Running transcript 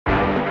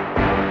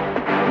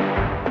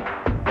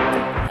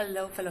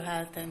fellow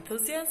health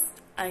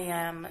enthusiasts. I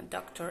am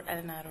Dr.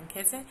 Elena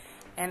Ronchese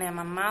and I am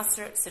a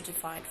master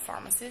certified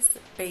pharmacist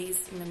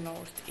based in the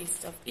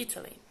northeast of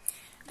Italy.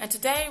 And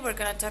today we're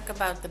going to talk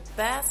about the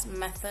best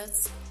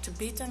methods to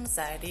beat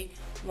anxiety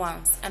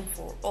once and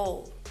for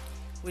all.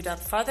 Without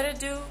further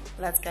ado,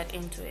 let's get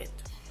into it.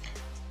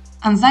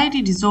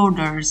 Anxiety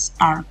disorders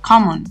are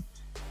common,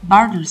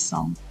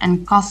 burdensome,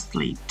 and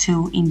costly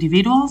to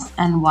individuals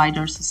and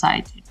wider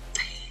society.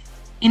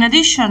 In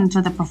addition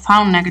to the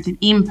profound negative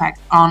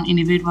impact on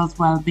individuals'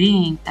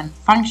 well-being and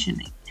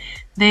functioning,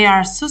 they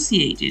are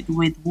associated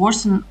with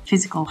worsened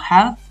physical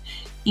health,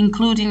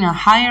 including a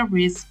higher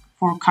risk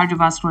for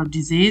cardiovascular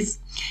disease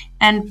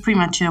and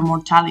premature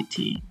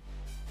mortality.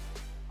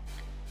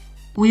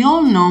 We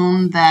all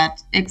know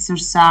that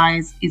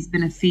exercise is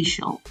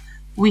beneficial.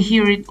 We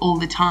hear it all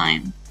the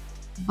time.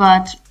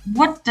 But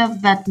what does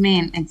that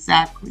mean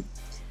exactly?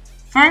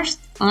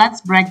 First,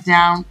 let's break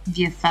down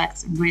the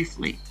effects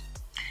briefly.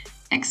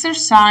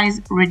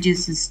 Exercise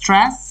reduces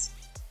stress,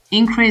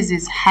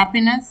 increases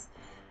happiness,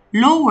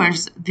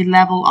 lowers the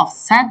level of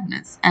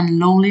sadness and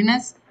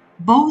loneliness,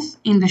 both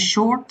in the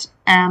short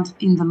and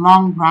in the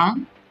long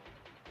run.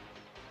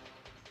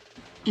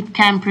 It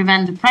can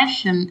prevent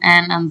depression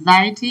and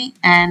anxiety,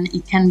 and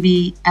it can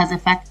be as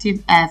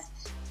effective as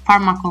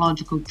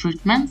pharmacological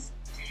treatments.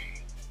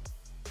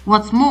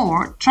 What's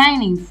more,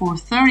 training for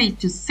 30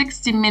 to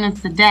 60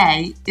 minutes a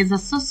day is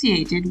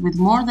associated with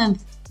more than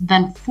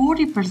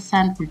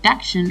 40%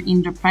 reduction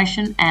in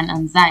depression and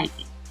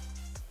anxiety.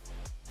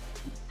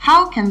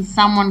 How can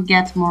someone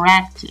get more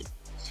active?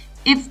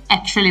 It's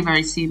actually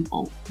very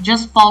simple.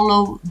 Just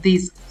follow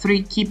these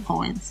 3 key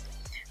points.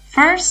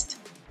 First,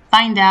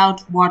 find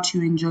out what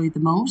you enjoy the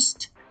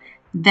most.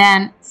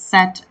 Then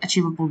set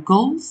achievable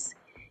goals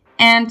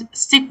and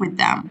stick with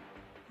them.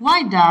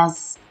 Why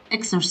does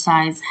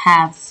exercise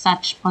have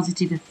such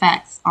positive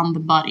effects on the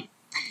body?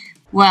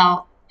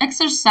 Well,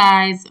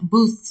 exercise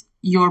boosts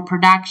your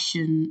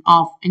production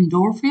of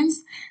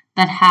endorphins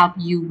that help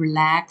you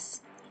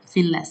relax,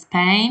 feel less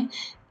pain,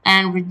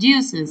 and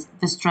reduces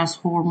the stress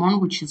hormone,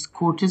 which is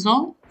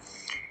cortisol.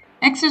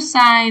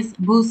 Exercise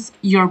boosts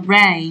your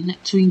brain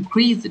to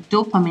increase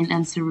dopamine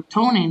and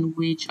serotonin,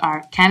 which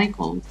are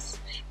chemicals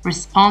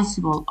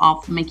responsible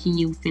of making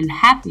you feel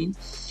happy,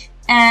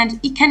 and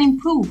it can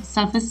improve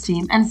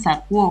self-esteem and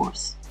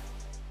self-worth.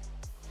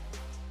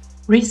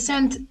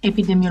 Recent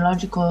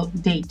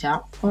epidemiological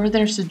data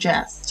further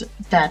suggest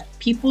that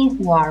people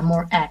who are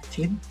more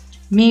active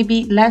may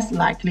be less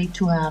likely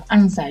to have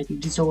anxiety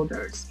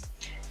disorders.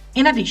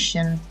 In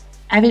addition,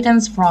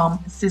 evidence from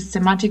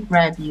systematic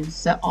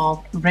reviews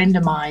of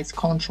randomized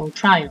controlled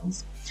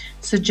trials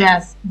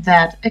suggests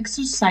that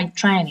exercise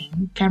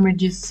training can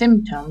reduce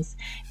symptoms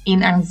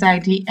in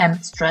anxiety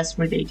and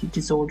stress-related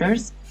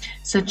disorders,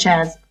 such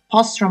as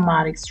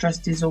post-traumatic stress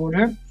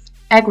disorder,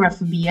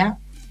 agoraphobia,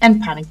 and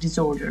panic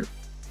disorder.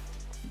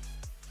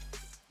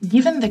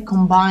 Given the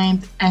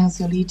combined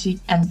anxiolytic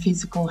and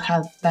physical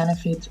health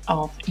benefit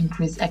of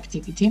increased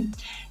activity,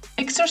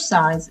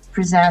 exercise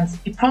presents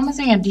a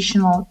promising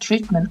additional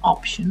treatment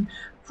option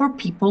for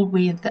people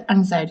with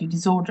anxiety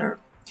disorder.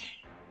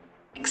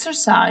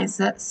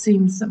 Exercise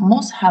seems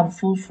most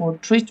helpful for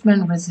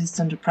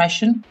treatment-resistant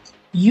depression,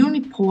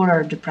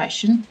 unipolar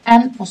depression,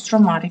 and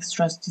post-traumatic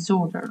stress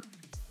disorder.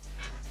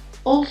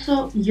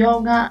 Also,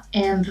 yoga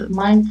and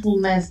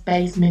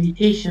mindfulness-based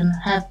meditation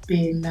have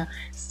been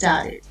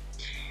studied.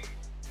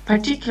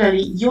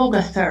 Particularly,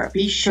 yoga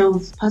therapy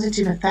shows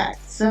positive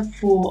effects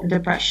for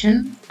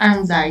depression,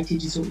 anxiety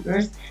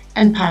disorders,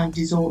 and panic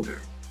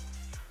disorder.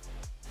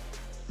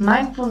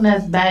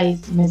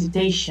 Mindfulness-based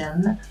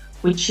meditation,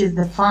 which is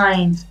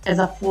defined as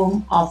a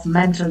form of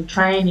mental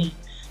training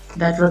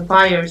that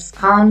requires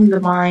calming the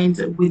mind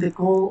with the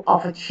goal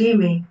of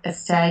achieving a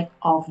state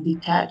of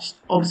detached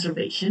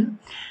observation,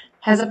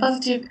 has a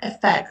positive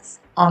effects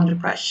on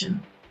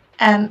depression,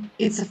 and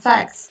its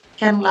effects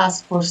can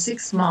last for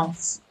 6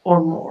 months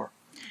or more.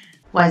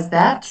 Why is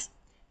that?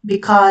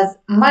 Because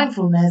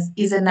mindfulness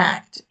is an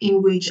act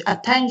in which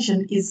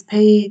attention is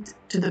paid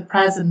to the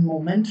present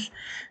moment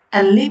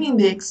and living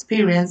the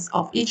experience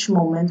of each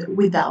moment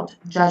without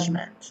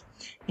judgment.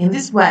 In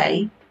this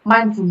way,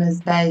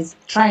 mindfulness-based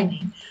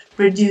training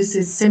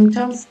reduces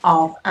symptoms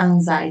of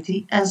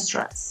anxiety and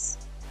stress.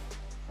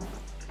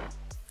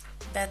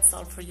 That's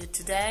all for you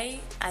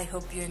today. I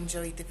hope you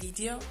enjoyed the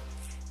video.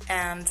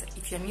 And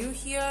if you're new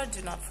here,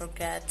 do not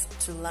forget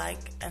to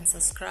like and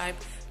subscribe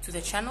to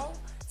the channel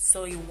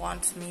so you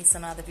won't miss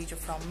another video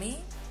from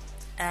me.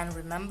 And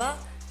remember,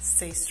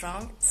 stay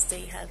strong,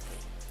 stay healthy.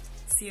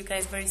 See you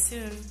guys very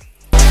soon.